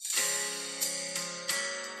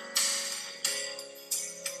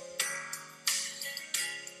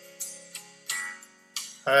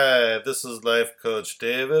Hi, this is Life Coach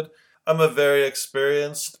David. I'm a very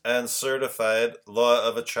experienced and certified Law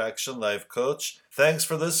of Attraction life coach. Thanks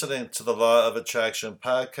for listening to the Law of Attraction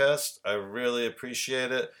podcast. I really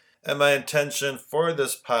appreciate it. And my intention for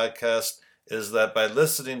this podcast is that by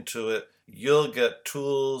listening to it, you'll get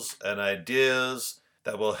tools and ideas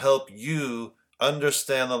that will help you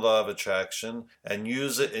understand the law of attraction and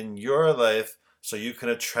use it in your life so you can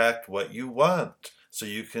attract what you want, so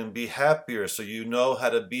you can be happier, so you know how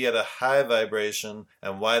to be at a high vibration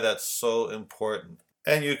and why that's so important.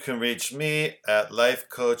 And you can reach me at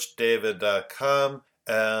lifecoachdavid.com.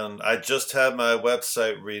 And I just had my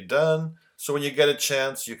website redone. So when you get a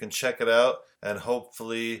chance, you can check it out. And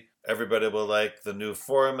hopefully, everybody will like the new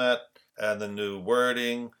format and the new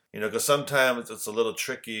wording. Because sometimes it's a little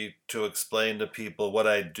tricky to explain to people what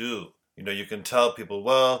I do. You can tell people,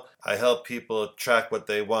 well, I help people attract what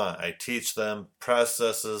they want. I teach them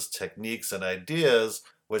processes, techniques, and ideas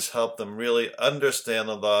which help them really understand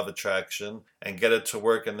the law of attraction and get it to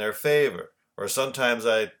work in their favor. Or sometimes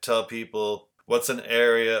I tell people, what's an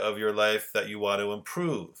area of your life that you want to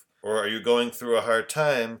improve? Or are you going through a hard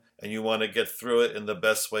time and you want to get through it in the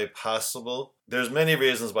best way possible? There's many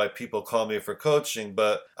reasons why people call me for coaching,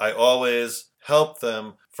 but I always help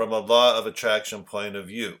them from a law of attraction point of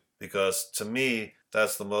view, because to me,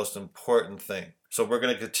 that's the most important thing. So we're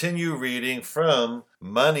going to continue reading from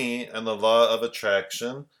Money and the Law of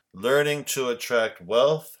Attraction, Learning to Attract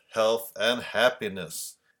Wealth, Health, and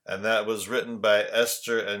Happiness. And that was written by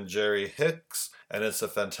Esther and Jerry Hicks, and it's a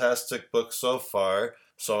fantastic book so far.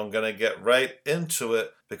 So I'm going to get right into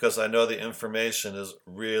it because I know the information is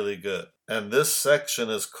really good. And this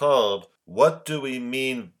section is called, What Do We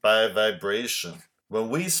Mean by Vibration? When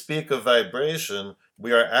we speak of vibration,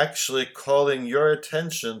 we are actually calling your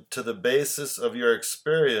attention to the basis of your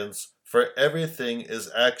experience, for everything is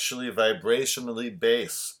actually vibrationally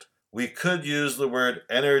based. We could use the word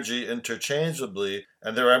energy interchangeably,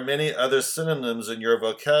 and there are many other synonyms in your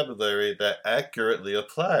vocabulary that accurately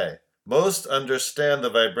apply. Most understand the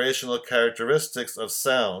vibrational characteristics of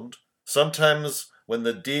sound. Sometimes when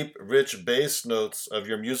the deep, rich bass notes of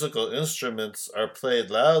your musical instruments are played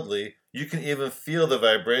loudly, you can even feel the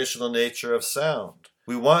vibrational nature of sound.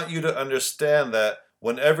 We want you to understand that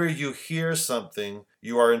whenever you hear something,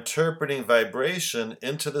 you are interpreting vibration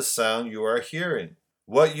into the sound you are hearing.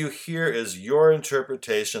 What you hear is your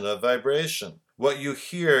interpretation of vibration. What you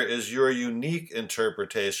hear is your unique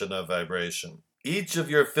interpretation of vibration. Each of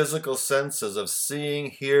your physical senses of seeing,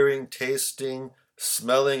 hearing, tasting,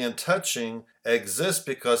 smelling, and touching exists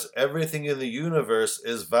because everything in the universe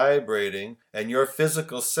is vibrating, and your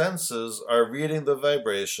physical senses are reading the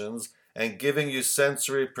vibrations and giving you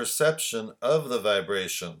sensory perception of the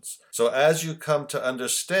vibrations. So as you come to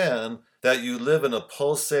understand that you live in a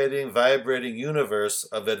pulsating, vibrating universe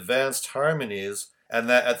of advanced harmonies, and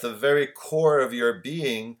that at the very core of your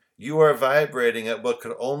being, you are vibrating at what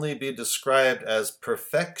could only be described as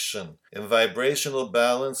perfection in vibrational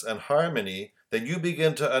balance and harmony, then you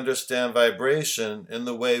begin to understand vibration in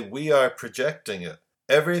the way we are projecting it.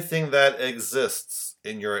 Everything that exists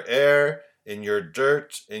in your air, in your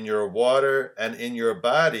dirt, in your water, and in your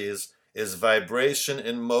bodies is vibration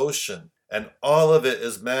in motion, and all of it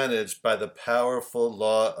is managed by the powerful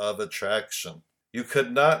law of attraction. You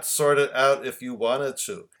could not sort it out if you wanted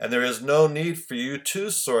to, and there is no need for you to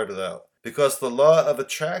sort it out, because the law of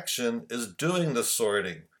attraction is doing the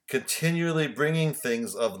sorting, continually bringing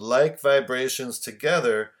things of like vibrations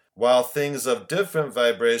together while things of different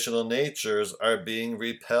vibrational natures are being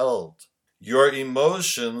repelled. Your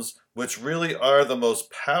emotions, which really are the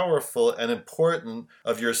most powerful and important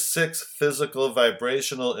of your 6 physical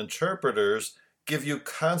vibrational interpreters, give you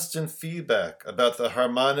constant feedback about the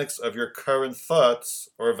harmonics of your current thoughts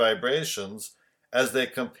or vibrations as they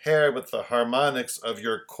compare with the harmonics of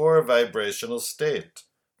your core vibrational state.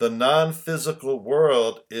 The non-physical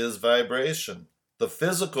world is vibration. The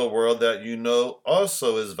physical world that you know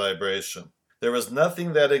also is vibration. There is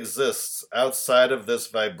nothing that exists outside of this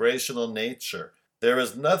vibrational nature. There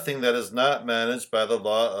is nothing that is not managed by the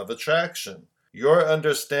law of attraction. Your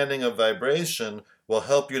understanding of vibration will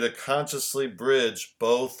help you to consciously bridge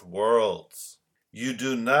both worlds. You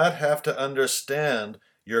do not have to understand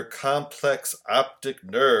your complex optic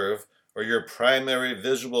nerve or your primary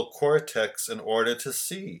visual cortex in order to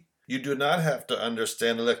see. You do not have to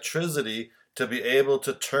understand electricity to be able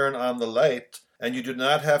to turn on the light, and you do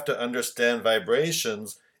not have to understand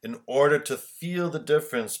vibrations in order to feel the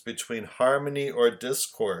difference between harmony or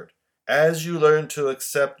discord. As you learn to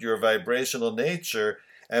accept your vibrational nature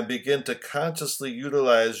and begin to consciously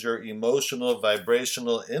utilize your emotional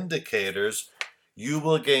vibrational indicators, you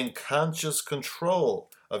will gain conscious control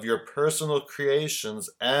of your personal creations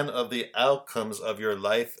and of the outcomes of your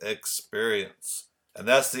life experience. And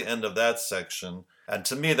that's the end of that section. And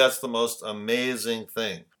to me, that's the most amazing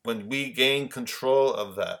thing. When we gain control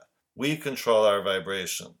of that, we control our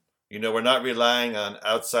vibration. We're not relying on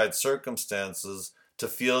outside circumstances to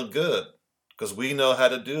feel good, because we know how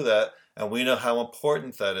to do that, and we know how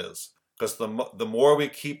important that is. Because the more we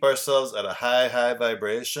keep ourselves at a high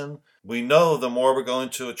vibration, we know the more we're going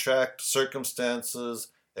to attract circumstances,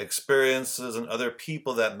 experiences, and other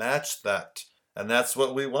people that match that. And that's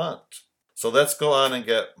what we want. So let's go on and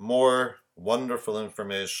get more wonderful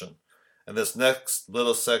information. And this next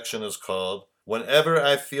little section is called, Whenever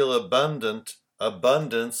I Feel Abundant,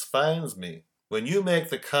 Abundance Finds Me. When you make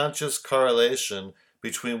the conscious correlation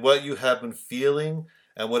between what you have been feeling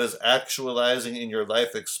and what is actualizing in your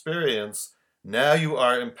life experience, now you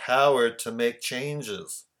are empowered to make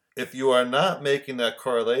changes. If you are not making that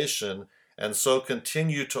correlation and so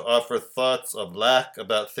continue to offer thoughts of lack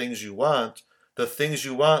about things you want, the things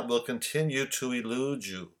you want will continue to elude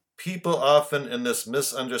you. People often in this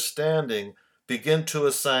misunderstanding begin to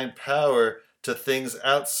assign power to things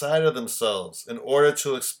outside of themselves in order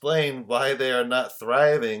to explain why they are not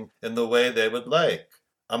thriving in the way they would like.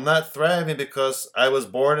 I'm not thriving because I was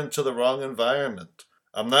born into the wrong environment.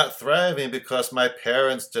 I'm not thriving because my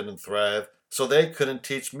parents didn't thrive, so they couldn't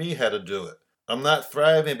teach me how to do it. I'm not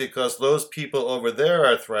thriving because those people over there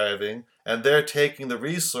are thriving and they're taking the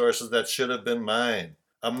resources that should have been mine.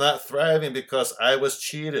 I'm not thriving because I was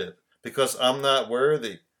cheated, because I'm not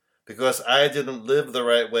worthy, because I didn't live the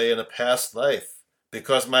right way in a past life,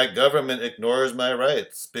 because my government ignores my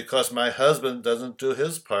rights, because my husband doesn't do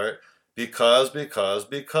his part, because.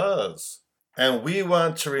 And we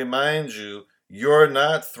want to remind you, you're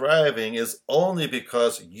not thriving is only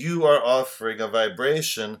because you are offering a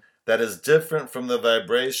vibration that is different from the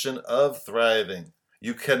vibration of thriving.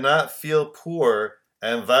 You cannot feel poor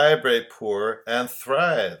and vibrate poor and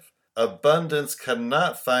thrive. Abundance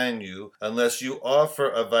cannot find you unless you offer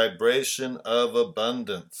a vibration of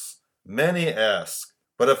abundance. Many ask,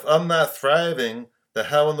 but if I'm not thriving, then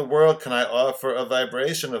how in the world can I offer a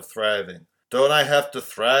vibration of thriving? Don't I have to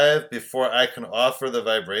thrive before I can offer the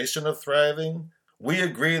vibration of thriving? We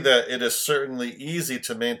agree that it is certainly easy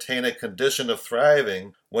to maintain a condition of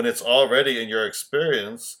thriving when it's already in your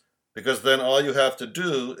experience, because then all you have to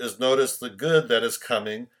do is notice the good that is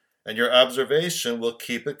coming, and your observation will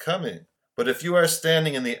keep it coming. But if you are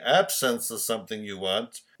standing in the absence of something you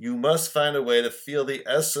want, you must find a way to feel the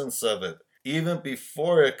essence of it, even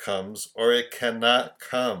before it comes, or it cannot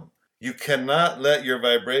come. You cannot let your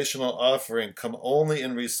vibrational offering come only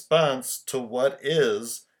in response to what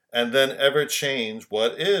is, and then ever change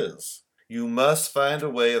what is. You must find a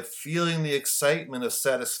way of feeling the excitement of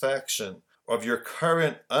satisfaction of your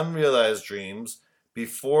current unrealized dreams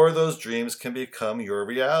before those dreams can become your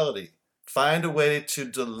reality. Find a way to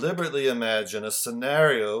deliberately imagine a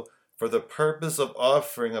scenario for the purpose of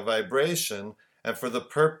offering a vibration and for the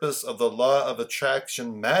purpose of the law of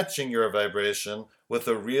attraction matching your vibration with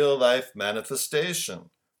a real-life manifestation.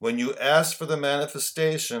 When you ask for the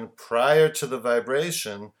manifestation prior to the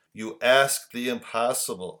vibration, you ask the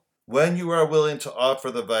impossible. When you are willing to offer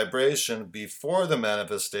the vibration before the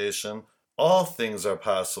manifestation, all things are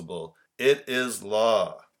possible. It is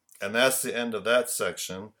law. And that's the end of that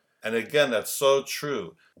section. And again, that's so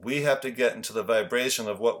true. We have to get into the vibration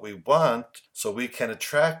of what we want so we can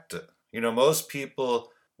attract it. Most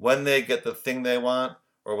people, when they get the thing they want,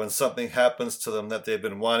 or when something happens to them that they've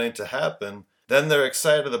been wanting to happen, then they're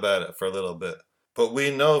excited about it for a little bit. But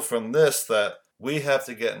we know from this that we have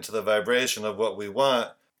to get into the vibration of what we want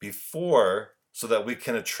before so that we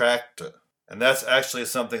can attract it. And that's actually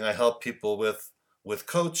something I help people with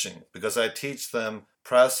coaching, because I teach them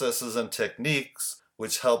processes and techniques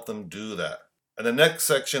which help them do that. And the next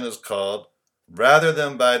section is called, Rather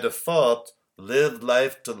Than By Default, Live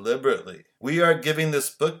Life Deliberately. We are giving this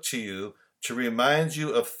book to you to remind you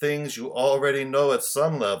of things you already know at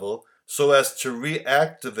some level so as to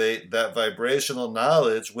reactivate that vibrational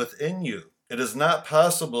knowledge within you. It is not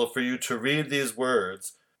possible for you to read these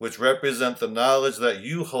words, which represent the knowledge that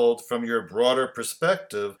you hold from your broader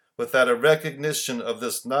perspective, without a recognition of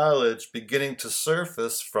this knowledge beginning to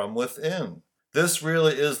surface from within. This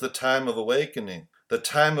really is the time of awakening, the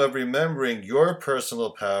time of remembering your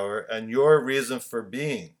personal power and your reason for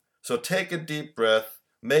being. So take a deep breath,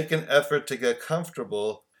 make an effort to get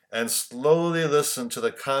comfortable, and slowly listen to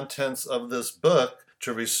the contents of this book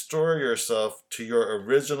to restore yourself to your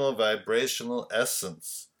original vibrational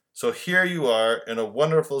essence. So here you are in a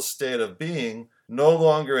wonderful state of being, no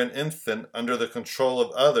longer an infant under the control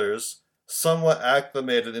of others, somewhat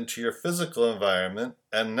acclimated into your physical environment,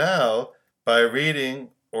 and now, by reading,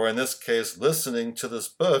 or in this case, listening to this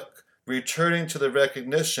book, returning to the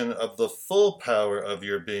recognition of the full power of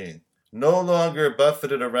your being, no longer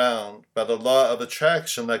buffeted around by the law of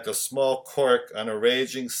attraction like a small cork on a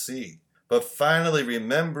raging sea, but finally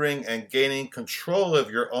remembering and gaining control of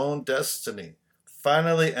your own destiny,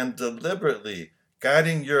 finally and deliberately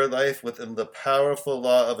guiding your life within the powerful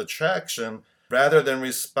law of attraction rather than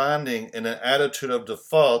responding in an attitude of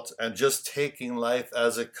default and just taking life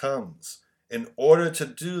as it comes. In order to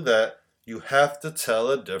do that, you have to tell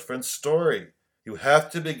a different story. You have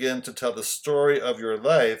to begin to tell the story of your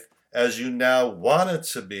life as you now want it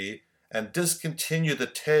to be and discontinue the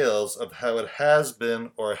tales of how it has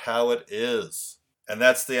been or how it is. And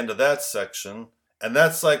that's the end of that section. And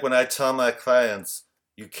that's like when I tell my clients,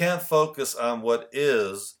 you can't focus on what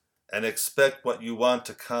is and expect what you want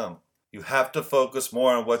to come. You have to focus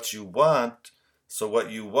more on what you want, so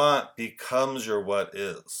what you want becomes your what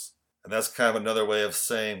is. And that's kind of another way of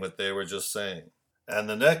saying what they were just saying. And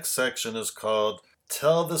the next section is called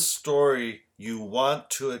Tell the Story You Want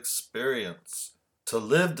to Experience. To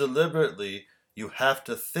live deliberately, you have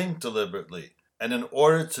to think deliberately. And in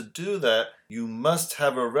order to do that, you must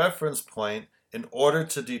have a reference point in order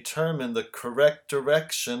to determine the correct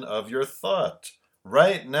direction of your thought.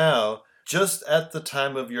 Right now, just at the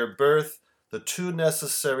time of your birth, the two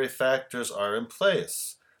necessary factors are in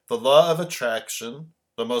place. The law of attraction,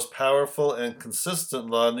 the most powerful and consistent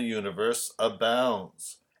law in the universe,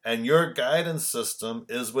 abounds. And your guidance system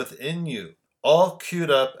is within you, all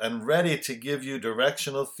queued up and ready to give you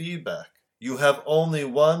directional feedback. You have only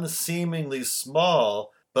one seemingly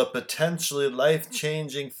small but potentially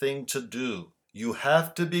life-changing thing to do. You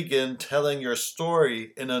have to begin telling your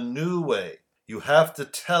story in a new way. You have to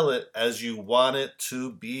tell it as you want it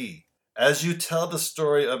to be. As you tell the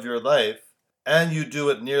story of your life, and you do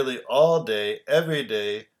it nearly all day, every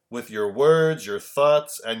day, with your words, your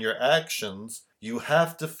thoughts, and your actions, you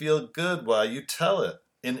have to feel good while you tell it.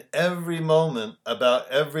 In every moment, about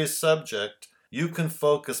every subject, you can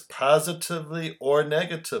focus positively or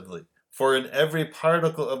negatively. For in every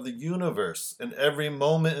particle of the universe, in every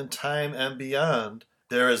moment in time and beyond,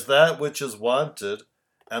 there is that which is wanted,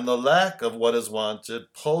 and the lack of what is wanted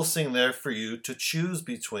pulsing there for you to choose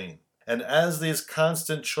between. And as these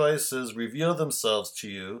constant choices reveal themselves to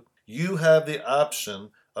you, you have the option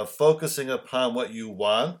of focusing upon what you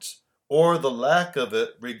want or the lack of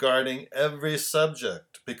it regarding every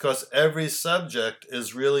subject, because every subject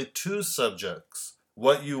is really two subjects,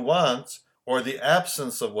 what you want or the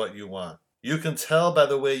absence of what you want. You can tell by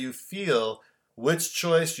the way you feel which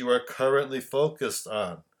choice you are currently focused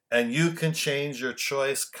on, and you can change your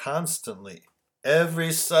choice constantly.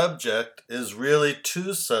 Every subject is really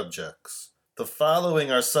two subjects. The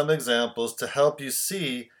following are some examples to help you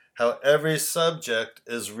see how every subject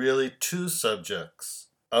is really two subjects.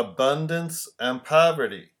 Abundance and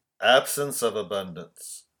poverty, absence of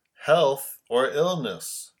abundance. Health or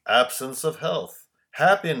illness, absence of health.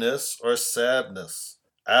 Happiness or sadness,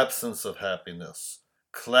 absence of happiness.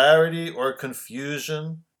 Clarity or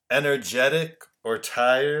confusion, energetic or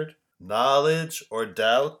tired, knowledge or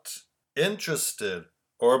doubt, interested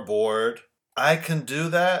or bored. I can do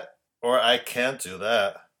that, or I can't do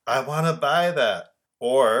that. I want to buy that,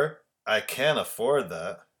 or I can't afford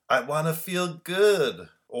that. I want to feel good,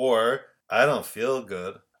 or I don't feel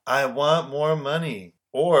good. I want more money,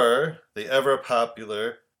 or the ever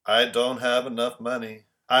popular, I don't have enough money.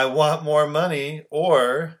 I want more money,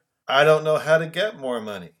 or I don't know how to get more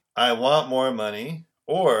money. I want more money,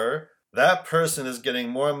 or that person is getting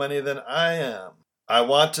more money than I am. I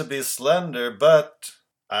want to be slender, but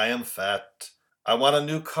I am fat. I want a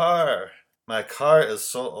new car. My car is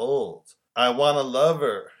so old. I want a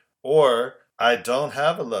lover, or I don't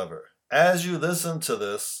have a lover. As you listen to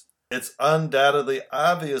this, it's undoubtedly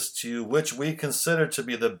obvious to you which we consider to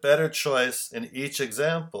be the better choice in each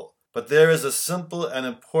example. But there is a simple and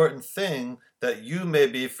important thing that you may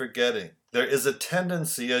be forgetting. There is a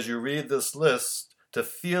tendency as you read this list to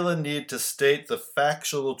feel a need to state the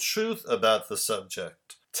factual truth about the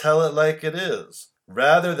subject. Tell it like it is,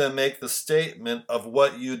 rather than make the statement of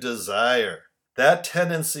what you desire. That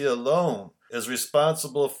tendency alone is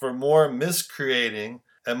responsible for more miscreating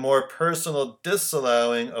and more personal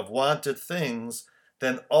disallowing of wanted things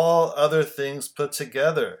than all other things put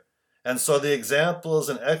together. And so the examples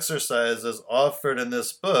and exercises offered in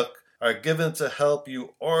this book are given to help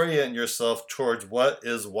you orient yourself towards what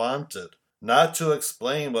is wanted, not to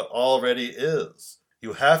explain what already is.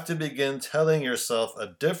 You have to begin telling yourself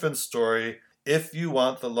a different story if you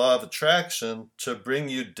want the law of attraction to bring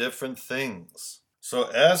you different things. So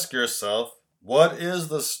ask yourself, what is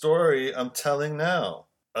the story I'm telling now?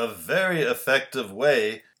 A very effective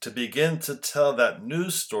way to begin to tell that new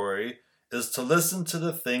story is to listen to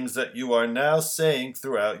the things that you are now saying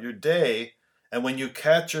throughout your day. And when you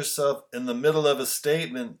catch yourself in the middle of a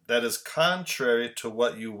statement that is contrary to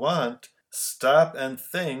what you want, stop and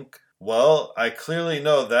think, well, I clearly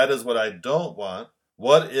know that is what I don't want.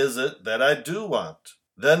 What is it that I do want?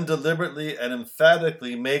 Then deliberately and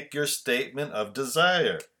emphatically make your statement of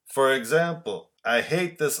desire. For example, I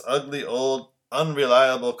hate this ugly old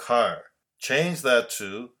unreliable car. Change that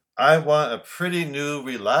to, I want a pretty new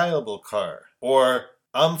reliable car. Or,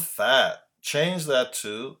 I'm fat. Change that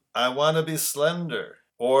to, I want to be slender.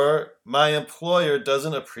 Or, my employer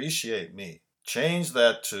doesn't appreciate me. Change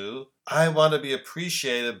that to, I want to be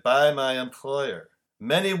appreciated by my employer.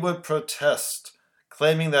 Many would protest,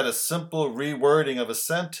 claiming that a simple rewording of a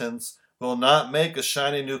sentence will not make a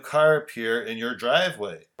shiny new car appear in your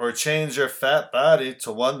driveway, or change your fat body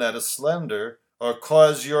to one that is slender, or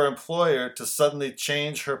cause your employer to suddenly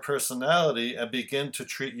change her personality and begin to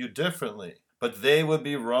treat you differently. But they would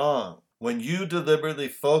be wrong. When you deliberately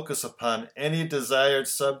focus upon any desired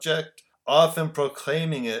subject, often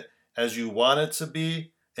proclaiming it as you want it to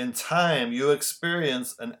be, in time you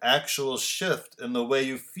experience an actual shift in the way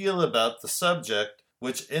you feel about the subject,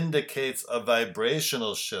 which indicates a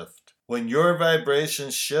vibrational shift. When your vibration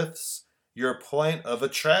shifts, your point of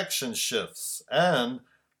attraction shifts, and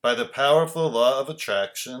by the powerful law of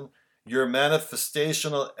attraction, your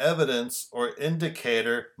manifestational evidence or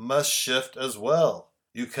indicator must shift as well.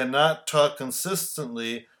 You cannot talk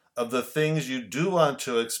consistently of the things you do want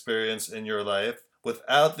to experience in your life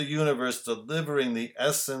without the universe delivering the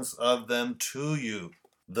essence of them to you.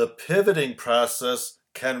 The pivoting process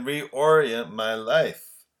can reorient my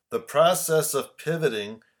life. The process of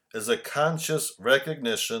pivoting is a conscious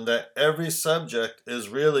recognition that every subject is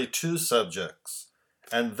really two subjects,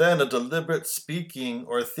 and then a deliberate speaking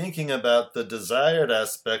or thinking about the desired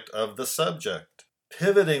aspect of the subject.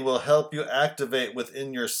 Pivoting will help you activate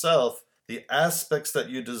within yourself the aspects that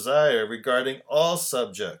you desire regarding all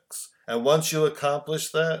subjects. And once you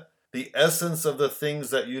accomplish that, the essence of the things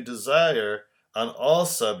that you desire on all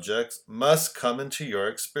subjects must come into your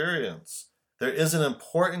experience. There is an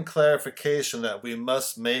important clarification that we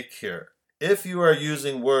must make here. If you are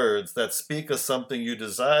using words that speak of something you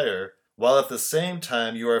desire, while at the same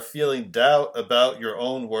time you are feeling doubt about your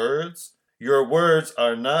own words, your words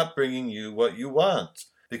are not bringing you what you want,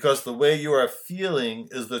 because the way you are feeling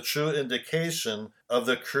is the true indication of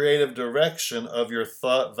the creative direction of your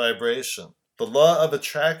thought vibration. The law of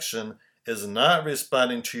attraction is not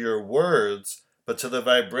responding to your words, but to the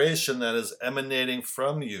vibration that is emanating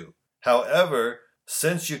from you. However,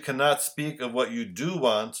 since you cannot speak of what you do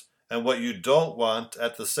want and what you don't want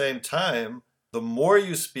at the same time, the more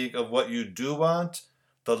you speak of what you do want,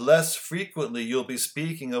 the less frequently you'll be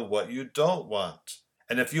speaking of what you don't want.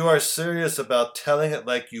 And if you are serious about telling it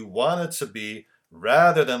like you want it to be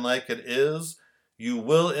rather than like it is, you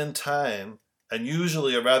will in time, and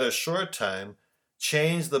usually a rather short time,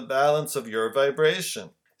 change the balance of your vibration.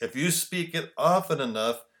 If you speak it often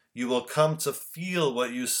enough, you will come to feel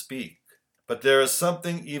what you speak. But there is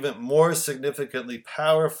something even more significantly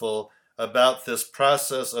powerful about this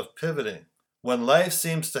process of pivoting. When life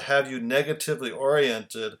seems to have you negatively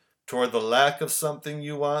oriented toward the lack of something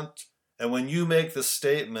you want, and when you make the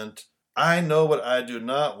statement, I know what I do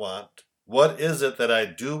not want, what is it that I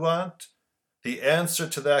do want? The answer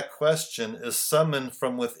to that question is summoned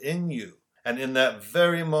from within you. And in that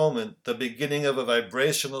very moment, the beginning of a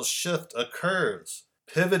vibrational shift occurs.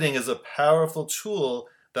 Pivoting is a powerful tool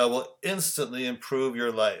that will instantly improve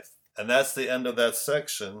your life. And that's the end of that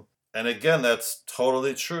section. And again, that's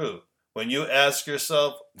totally true. When you ask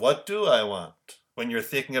yourself, what do I want? When you're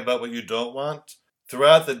thinking about what you don't want,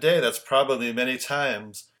 throughout the day, that's probably many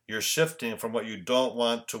times you're shifting from what you don't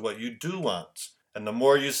want to what you do want. And the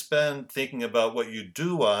more you spend thinking about what you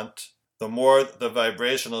do want, the more the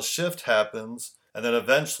vibrational shift happens, and then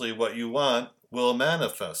eventually what you want will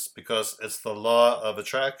manifest because it's the law of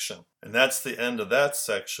attraction. And that's the end of that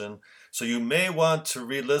section. So you may want to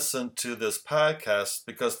re-listen to this podcast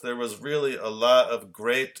because there was really a lot of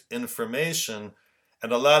great information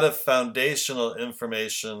and a lot of foundational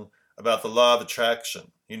information about the law of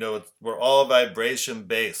attraction. You know, we're all vibration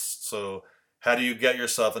based. So how do you get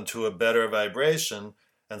yourself into a better vibration?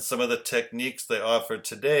 And some of the techniques they offer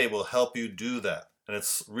today will help you do that. And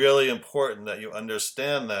it's really important that you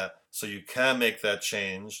understand that so you can make that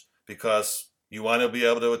change because you want to be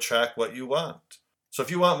able to attract what you want. So if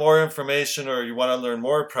you want more information or you want to learn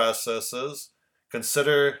more processes,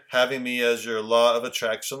 consider having me as your Law of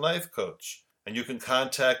Attraction life coach. And you can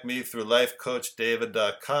contact me through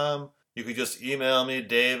lifecoachdavid.com. You can just email me,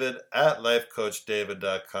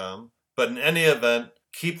 david@lifecoachdavid.com. But in any event,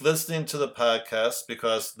 keep listening to the podcast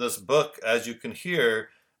because this book, as you can hear,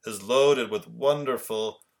 is loaded with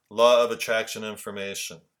wonderful law of attraction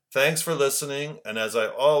information. Thanks for listening, and as I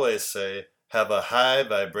always say, have a high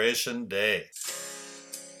vibration day.